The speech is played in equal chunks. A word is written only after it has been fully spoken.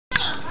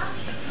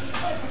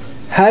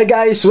Hi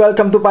guys,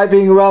 welcome to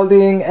Piping,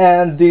 Welding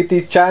and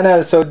DT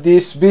channel. So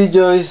this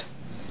video is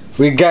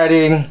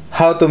regarding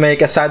how to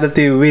make a saddle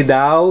tee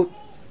without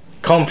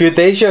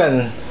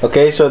computation.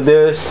 Okay, so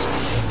there's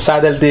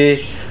saddle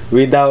tee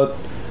without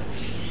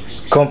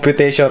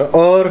computation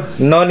or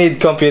no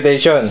need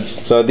computation.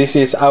 So this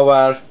is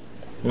our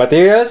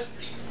materials.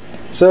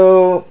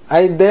 So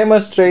I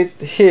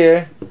demonstrate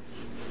here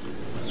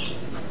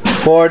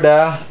for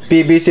the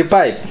PVC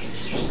pipe.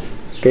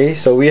 Okay,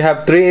 so we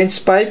have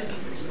 3-inch pipe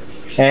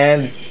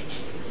and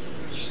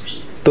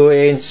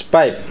 2-inch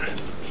pipe.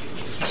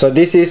 So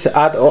this is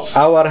at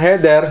our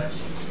header.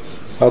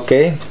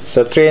 Okay,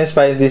 so 3-inch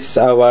pipe, this is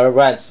our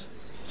branch.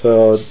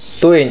 So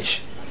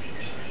 2-inch.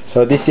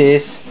 So this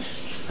is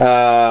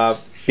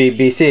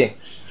PVC.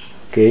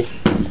 Okay,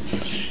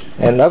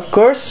 and of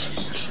course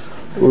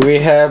we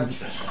have,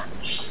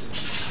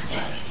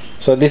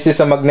 so this is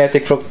a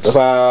magnetic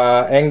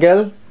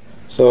angle.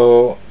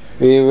 So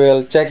we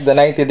will check the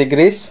 90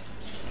 degrees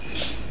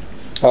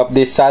of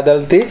this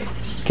saddle tee.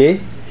 Okay,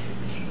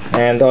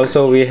 and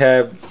also we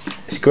have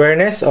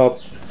squareness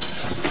of,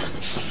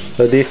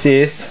 so this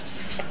is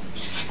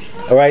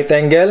a right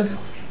angle.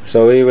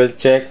 So we will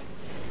check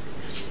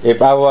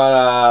if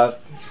our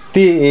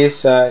tee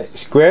is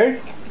square,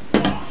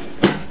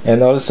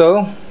 and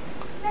also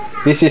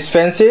this is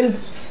pencil,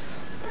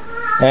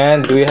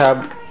 and we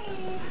have,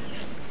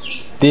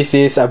 this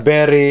is a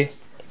very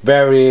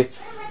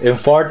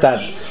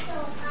important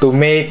to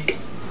make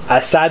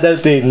a saddle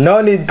tee.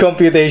 No need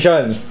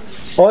computation,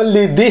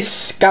 only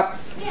this cup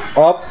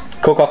of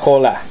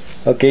Coca-Cola.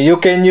 Okay, you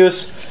can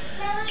use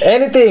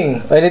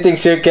anything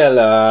circle,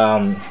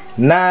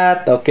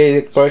 nut,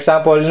 okay, for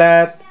example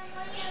nut,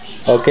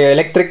 okay,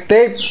 electric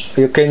tape,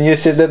 you can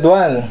use it, that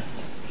one,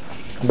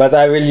 but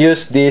I will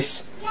use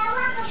this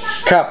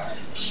cup.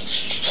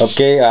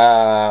 Okay,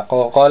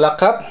 Coca-Cola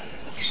cup.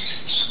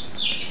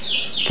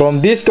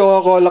 From this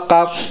Coca-Cola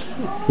cup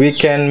we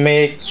can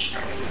make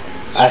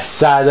a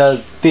saddle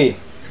tee.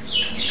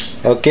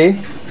 Okay,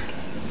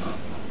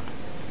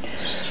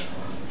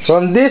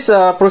 from this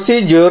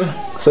procedure,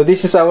 so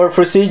this is our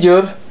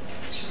procedure.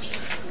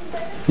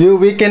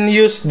 We can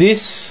use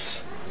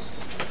this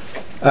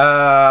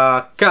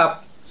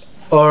cup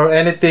or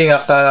anything,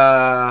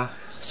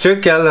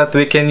 circle that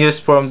we can use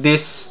from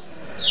this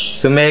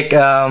to make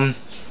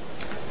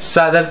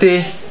saddle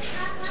tee.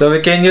 So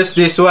we can use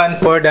this one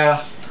for the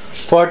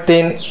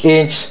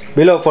 14-inch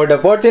below. For the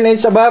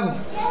 14-inch above,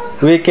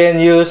 we can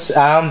use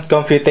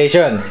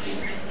computation.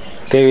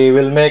 Okay, we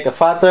will make a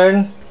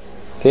pattern.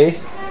 Okay,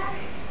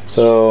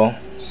 so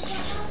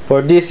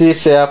for this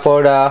is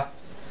for the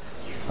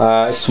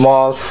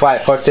small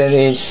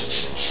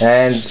 14-inch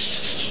and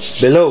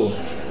below.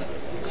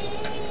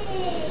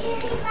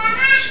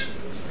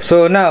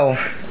 So now,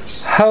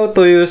 how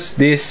to use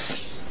this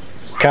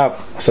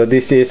cup? So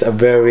this is a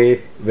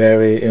very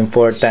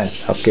important.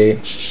 Okay,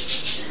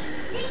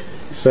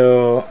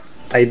 so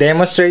I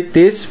demonstrate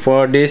this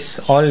for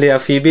this only a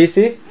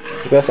PVC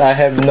because I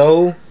have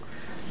no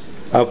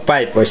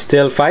pipe or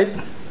steel pipe.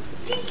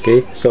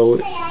 Okay, so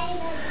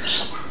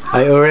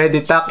I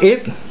already tuck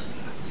it.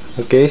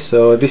 Okay,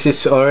 so this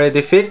is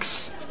already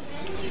fixed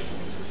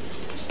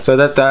so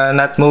that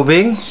not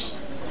moving.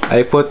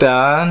 I put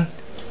a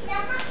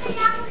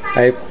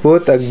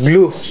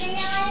glue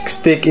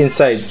stick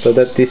inside so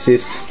that this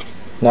is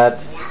not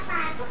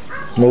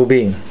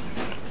moving.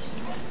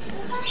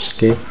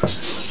 Okay,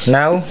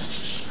 now,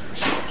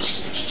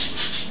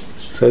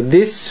 so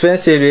this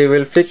pencil we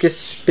will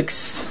fix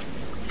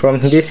from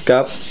this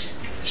cup.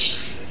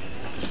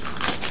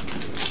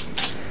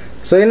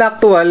 So in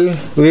actual,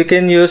 we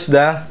can use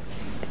the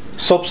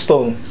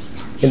soapstone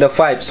in the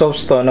pipe,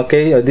 soapstone.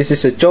 Okay, this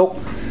is a choke.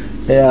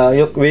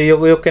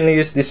 You can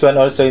use this one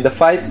also in the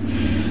pipe,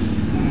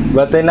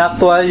 but in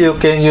actual you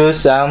can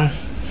use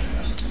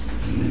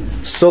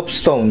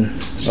soapstone.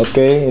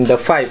 Okay, in the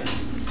pipe.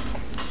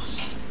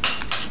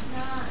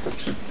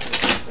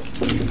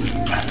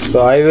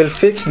 So I will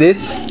fix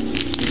this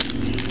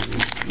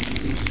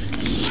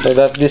so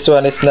that this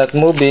one is not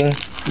moving,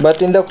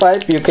 but in the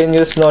pipe you can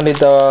use no need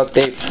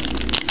tape.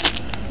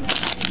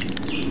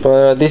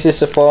 This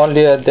is for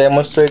only a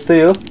demonstrate to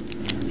you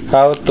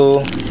how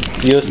to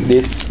use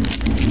this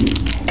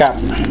cap.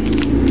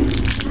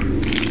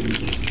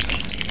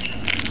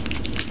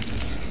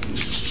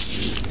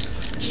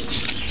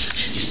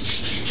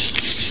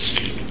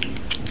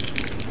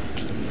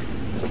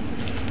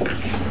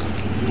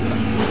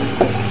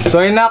 So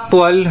in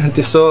actual,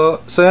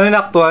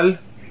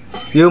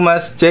 you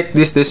must check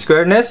this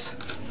squareness.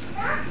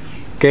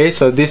 Okay,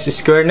 so this is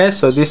squareness,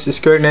 so this is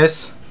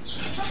squareness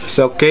is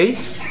okay.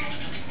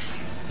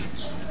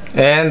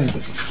 And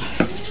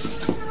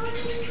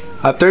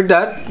after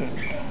that,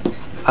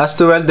 as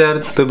to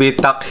welder to be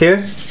tucked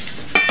here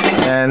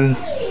and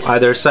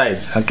other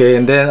side. Okay,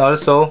 and then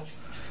also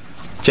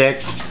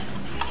check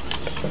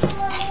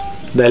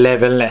the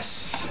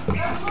levelness.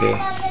 Okay,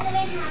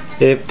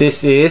 if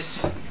this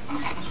is,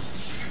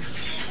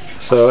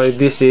 so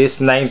this is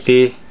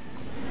 90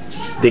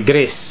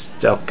 degrees.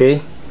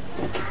 Okay,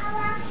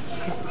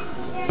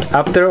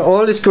 After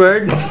all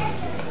squared,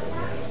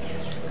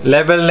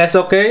 levelness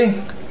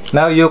okay,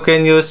 now you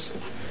can use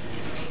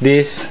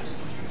this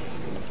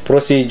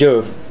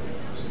procedure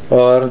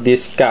or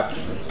this cap.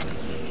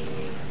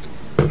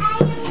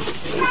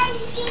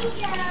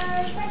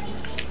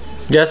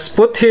 Just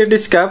put here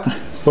this cap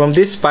from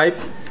this pipe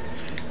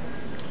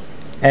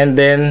and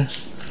then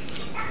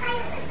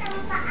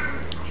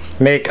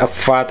make a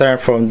pattern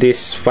from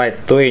this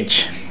pipe 2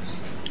 inch.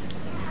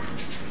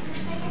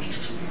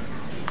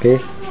 Okay,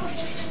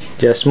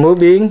 just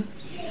moving.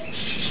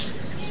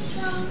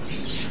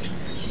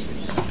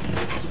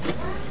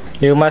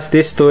 You must,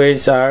 these 2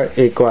 edges are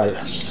equal.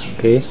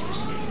 Okay,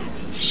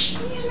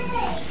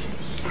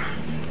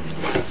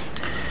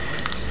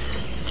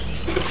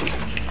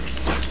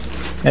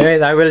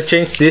 and I will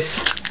change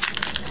this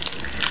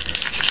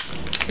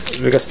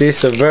because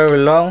this is very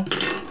long.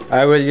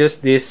 I will use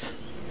this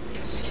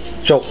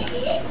choke.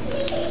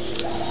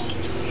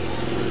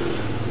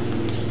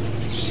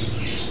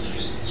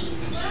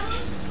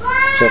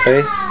 It's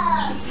okay.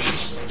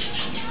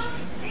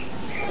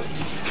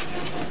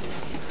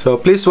 So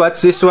please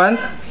watch this one.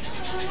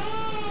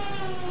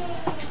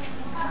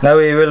 Now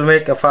we will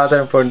make a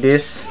pattern for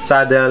this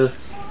saddle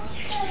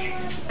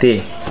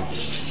T.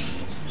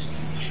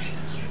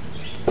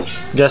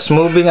 Just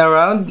moving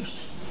around.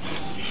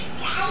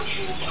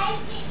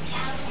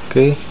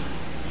 Okay.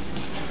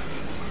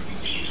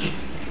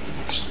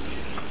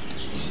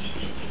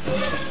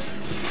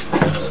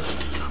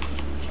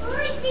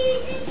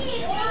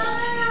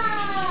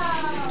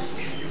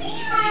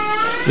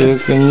 You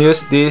can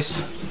use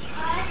this.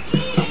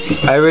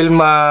 I will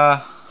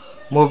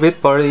move it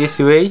for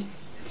easy way.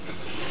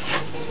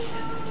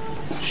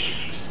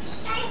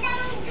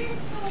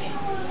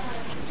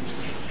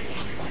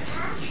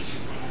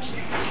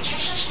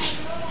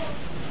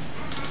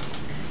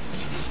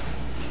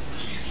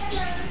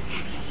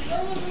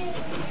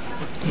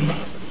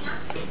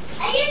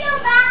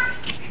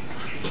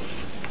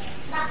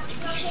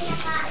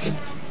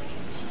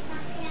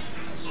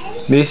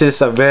 This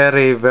is a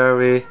very,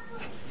 very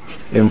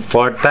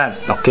important,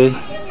 okay?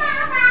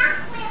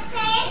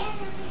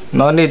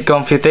 No need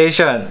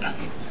computation.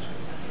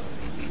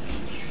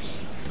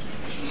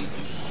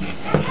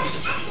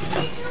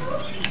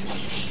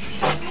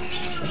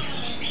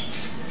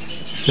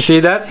 You see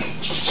that?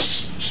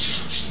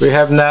 We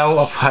have now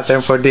a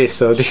pattern for this,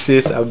 so this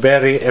is a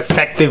very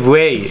effective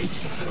way.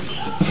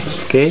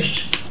 Okay?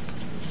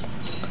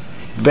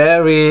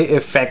 Very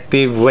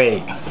effective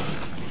way.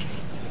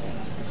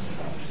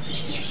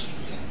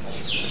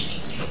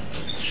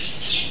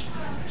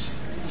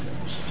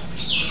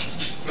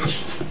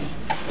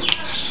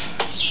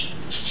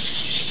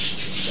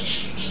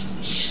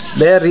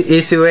 Very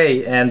easy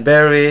way and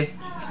very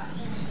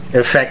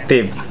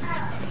effective.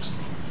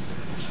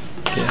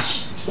 Okay.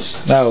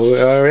 Now we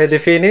already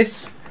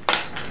finished.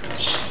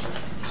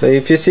 So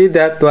if you see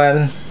that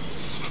one,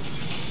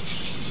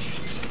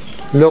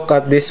 look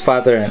at this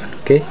pattern.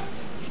 Okay.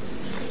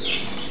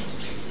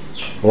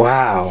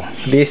 Wow,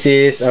 this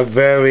is a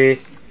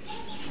very,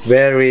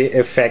 very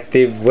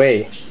effective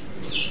way.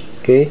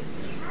 Okay.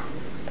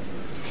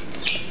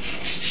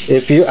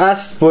 If you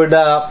ask for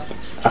the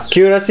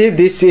accuracy,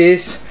 this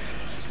is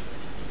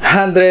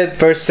 100%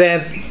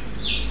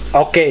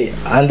 okay,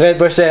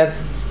 100%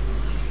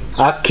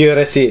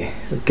 accuracy.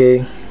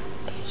 Okay,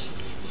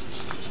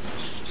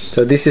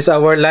 so this is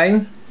our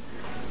line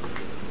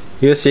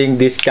using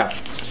this cap.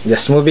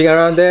 Just moving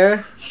around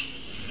there,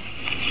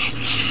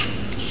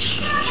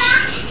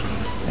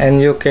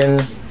 and you can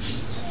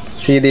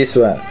see this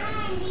one.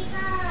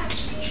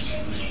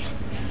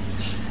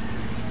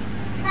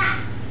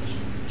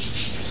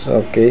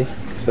 So, okay,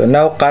 so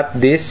now cut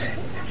this,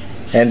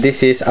 and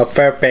this is a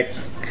perfect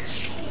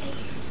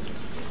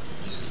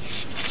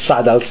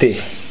saddle T.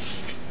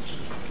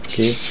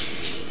 Okay,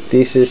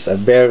 this is a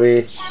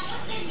very,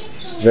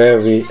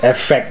 very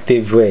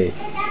effective way.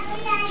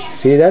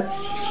 See that?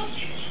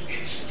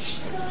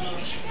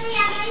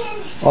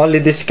 Only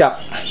this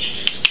cap.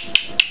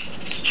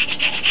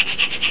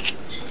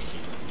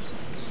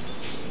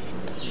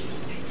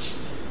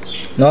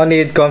 No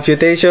need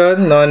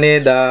computation, no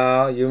need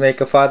you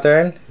make a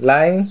pattern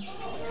line,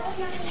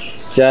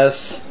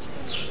 just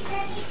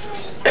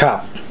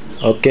cap.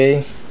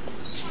 Okay,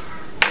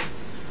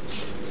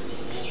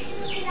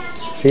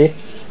 see,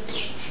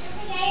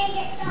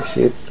 this is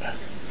it.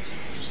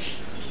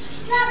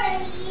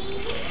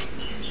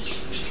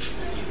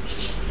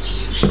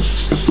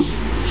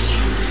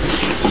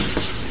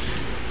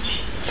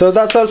 So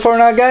that's all for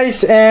now,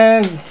 guys,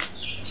 and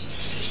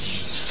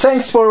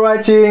thanks for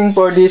watching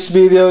for this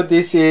video.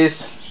 This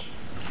is,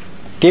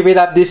 keep it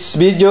up this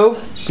video,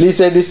 please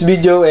share this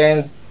video,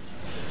 and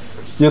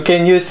you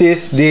can use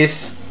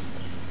this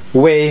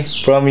way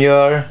from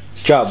your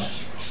job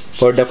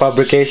for the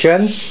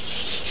fabrication.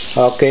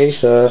 Okay,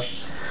 so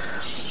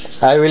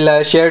I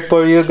will share it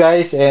for you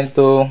guys and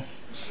to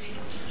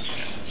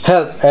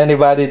help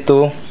anybody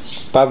to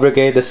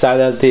fabricate the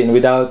saddle tin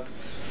without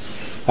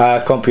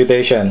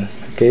computation.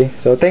 Okay,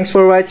 so thanks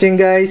for watching,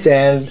 guys,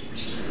 and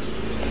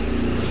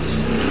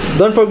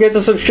don't forget to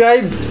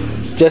subscribe.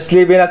 Just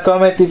leave in a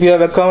comment if you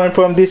have a comment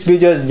from this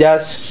video.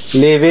 Just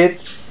leave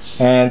it,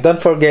 and don't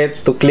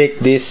forget to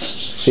click this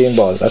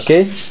symbol.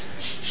 Okay,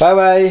 bye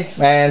bye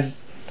and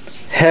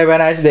have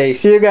a nice day.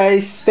 See you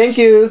guys. Thank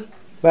you.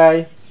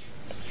 Bye.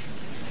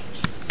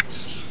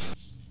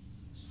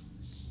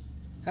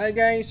 Hi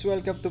guys,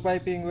 welcome to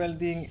Piping,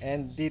 Welding,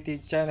 and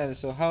DT channel.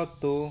 So how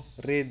to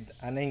read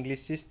an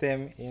English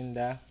system in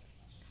the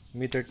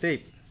meter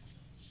tape.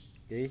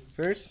 Okay,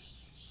 first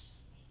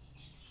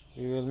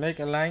we will make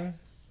a line.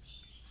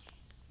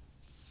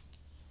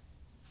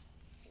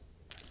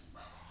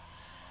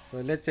 So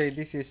let's say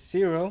this is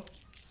 0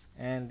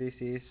 and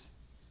this is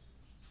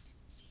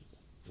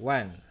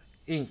 1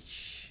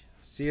 inch.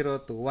 0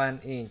 to 1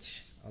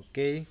 inch.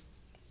 Okay,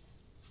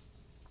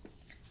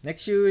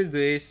 next you will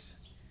do is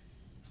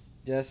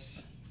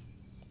just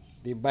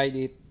divide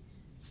it,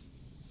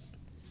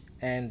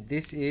 and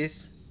this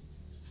is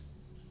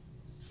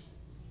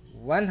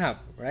 1/2,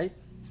 right?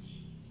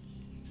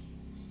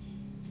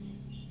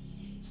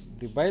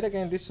 Divide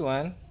again this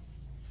one,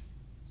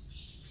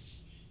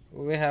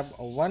 we have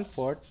a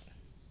 1/4,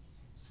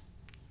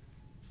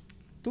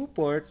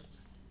 2/4,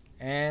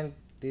 and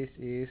this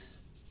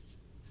is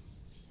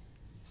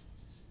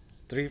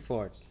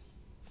 3/4.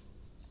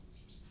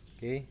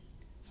 Okay,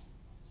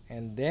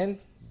 and then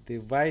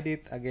divide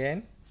it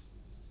again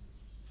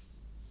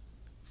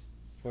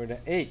for the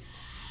 8.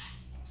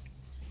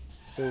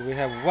 So we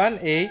have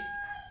 1/8,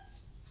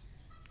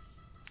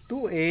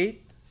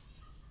 2/8,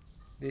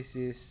 this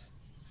is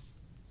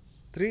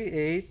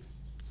 3/8,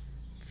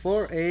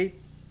 4/8,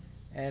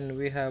 and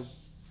we have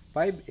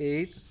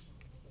 5/8,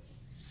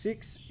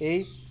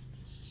 6/8,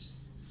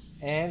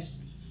 and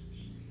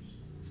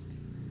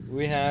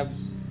we have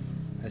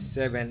a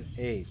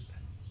 7/8.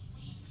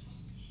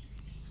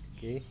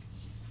 Okay,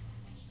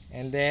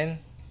 and then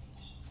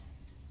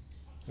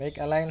make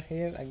a line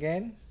here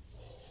again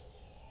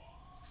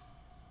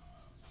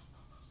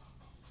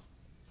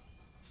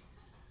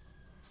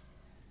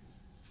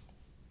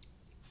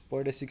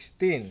for the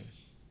 16.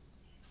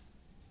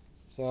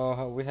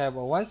 So we have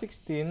a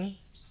 1/16,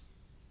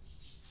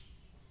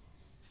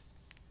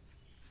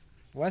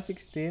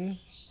 1/16,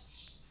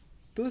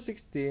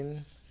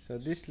 2/16. So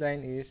this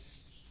line is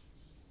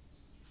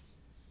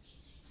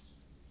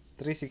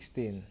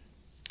 3/16,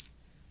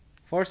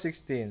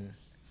 4/16,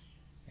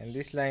 and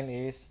this line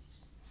is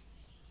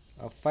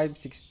a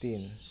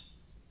 5/16,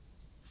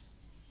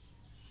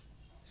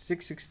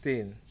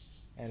 6/16,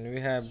 and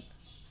we have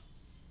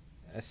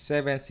a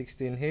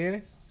 7/16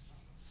 here,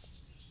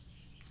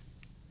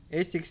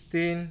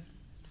 8/16,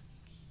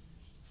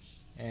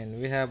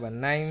 and we have a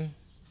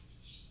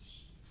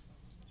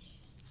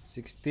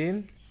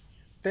 9/16,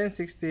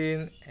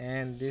 10/16,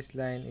 and this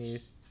line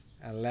is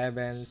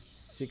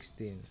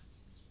 11/16.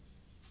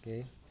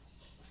 Okay,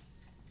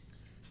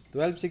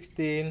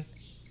 12/16,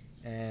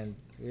 and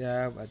we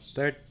have a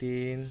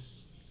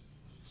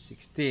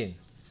 13/16,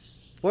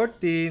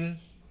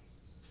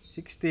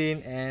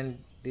 14/16, and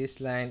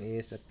this line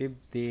is a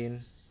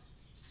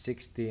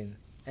 15/16,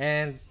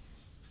 and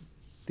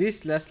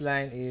this last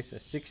line is a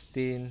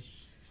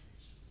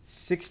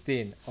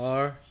 16/16,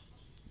 or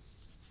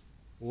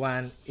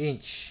 1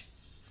 inch.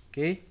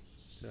 Okay,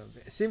 so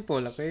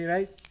simple. Okay,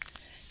 right?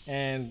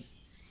 And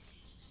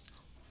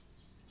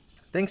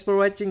thanks for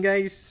watching,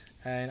 guys,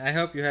 and I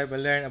hope you have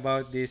learned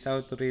about this,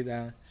 how to read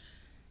a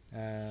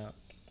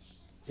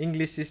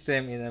English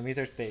system in a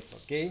meter tape.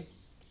 Okay,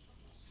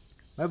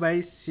 bye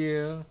bye, see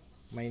you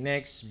my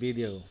next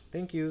video.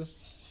 Thank you.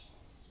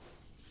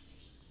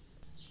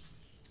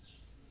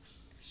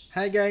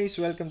 Hi guys,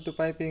 welcome to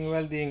Piping,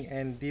 Welding,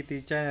 and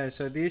DT channel.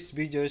 So this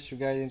video is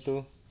regarding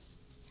to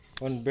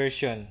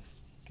conversion.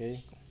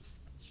 Okay,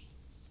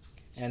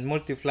 and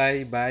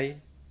multiply by.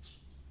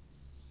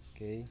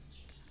 Okay,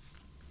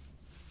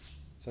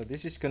 so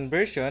this is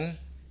conversion.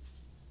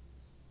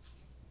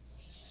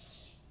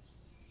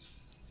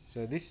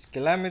 So this is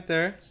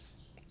kilometer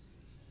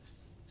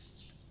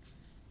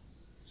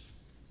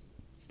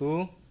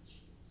to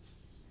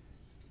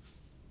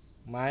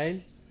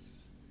mile,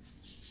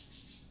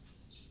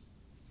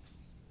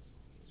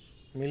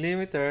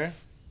 millimeter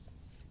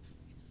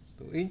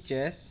to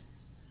inches,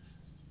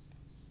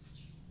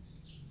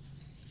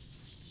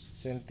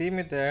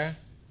 centimeter,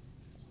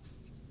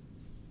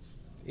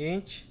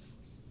 inch,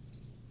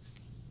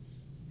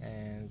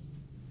 and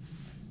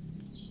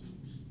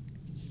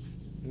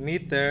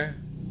meter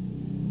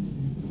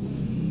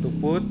to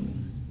foot,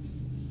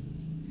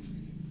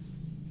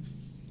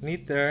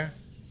 meter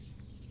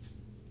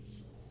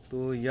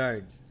to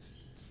yard.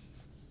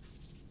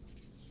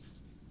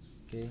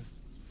 Okay,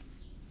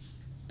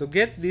 to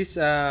get this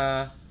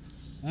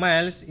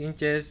miles,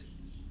 inches,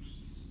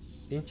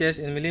 inches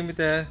in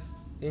millimeter,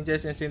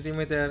 inches in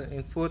centimeter,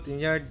 in foot, in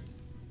yard,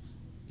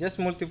 just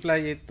multiply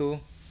it to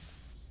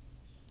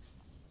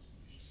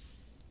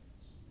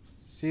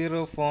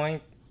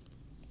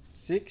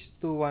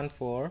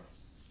 0.6214,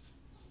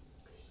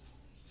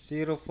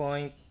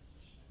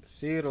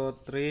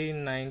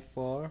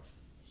 0.0394,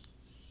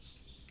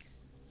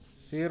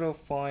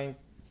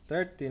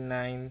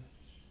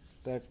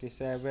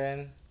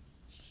 0.3937,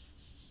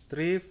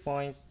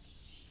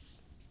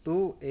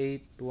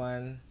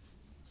 3.281,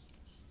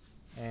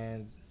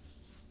 and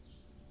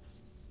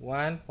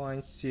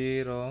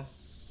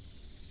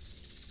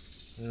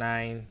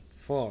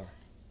 1.094.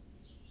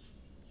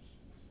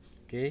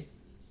 Okay,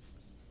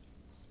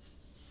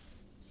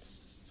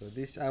 so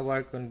this is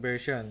our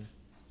conversion.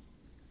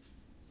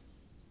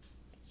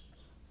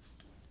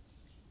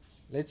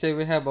 Let's say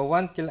we have a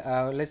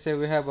let's say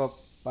we have a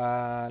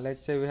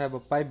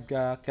 5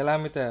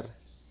 kilometer.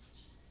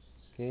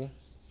 Okay,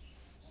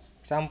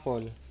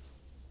 example,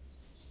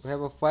 we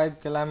have a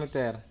 5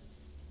 kilometer.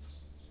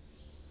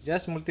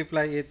 Just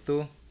multiply it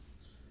to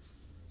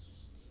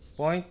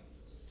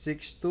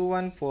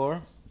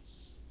 0.6214,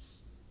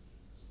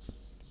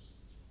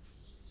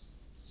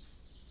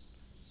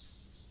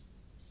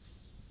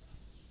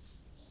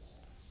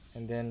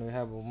 and then we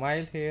have a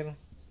mile here,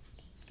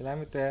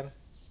 kilometer.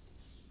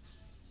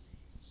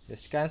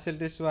 Just cancel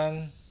this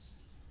one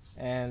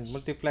and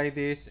multiply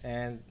this,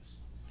 and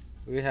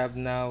we have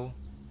now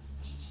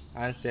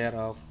answer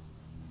of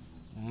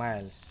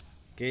miles.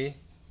 Okay,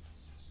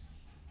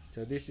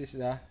 so this is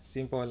the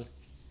simple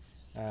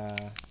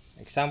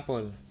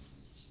example.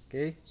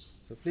 Okay,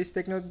 so please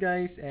take note,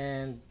 guys,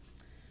 and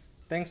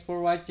thanks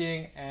for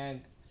watching,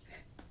 and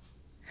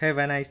have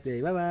a nice day.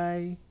 Bye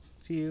bye,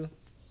 see you.